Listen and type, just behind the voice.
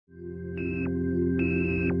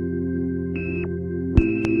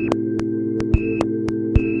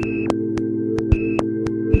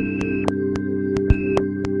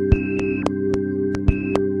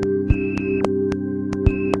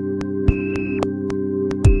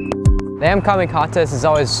The Combi contest is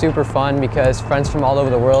always super fun because friends from all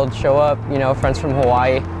over the world show up, you know, friends from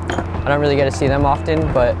Hawaii. I don't really get to see them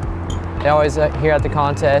often, but they always here at the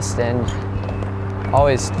contest and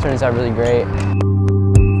always turns out really great.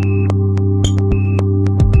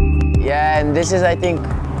 Yeah, and this is, I think,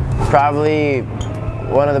 probably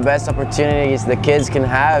one of the best opportunities the kids can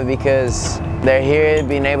have because they're here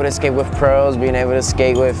being able to skate with pros, being able to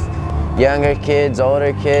skate with younger kids,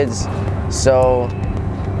 older kids. So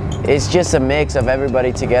it's just a mix of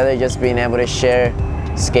everybody together, just being able to share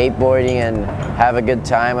skateboarding and have a good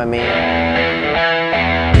time. I mean,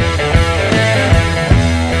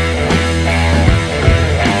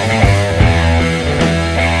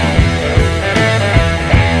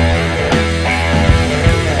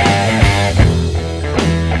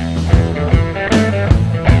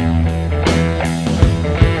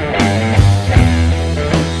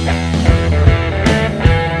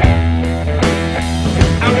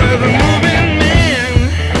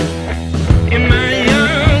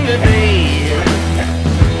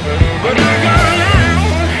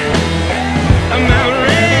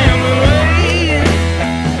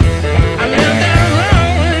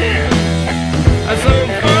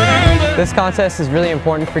 this contest is really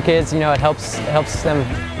important for kids. You know, it helps them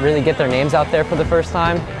really get their names out there for the first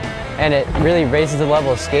time, and it really raises the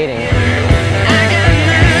level of skating.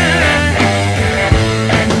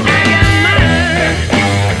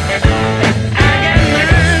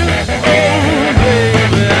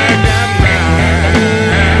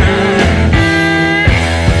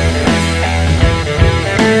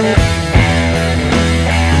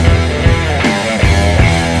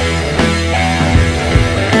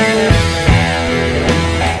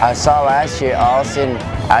 I saw last year Austin,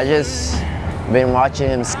 I just been watching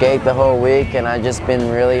him skate the whole week and I just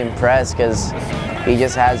been really impressed because he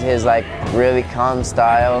just has his like really calm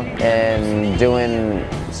style and doing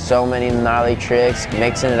so many gnarly tricks,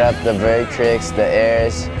 mixing it up, the vert tricks, the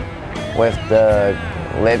airs with the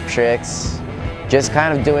lip tricks, just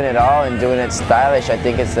kind of doing it all and doing it stylish. I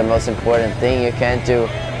think it's the most important thing. You can't do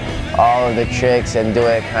all of the tricks and do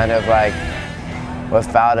it kind of like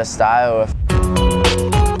without a style.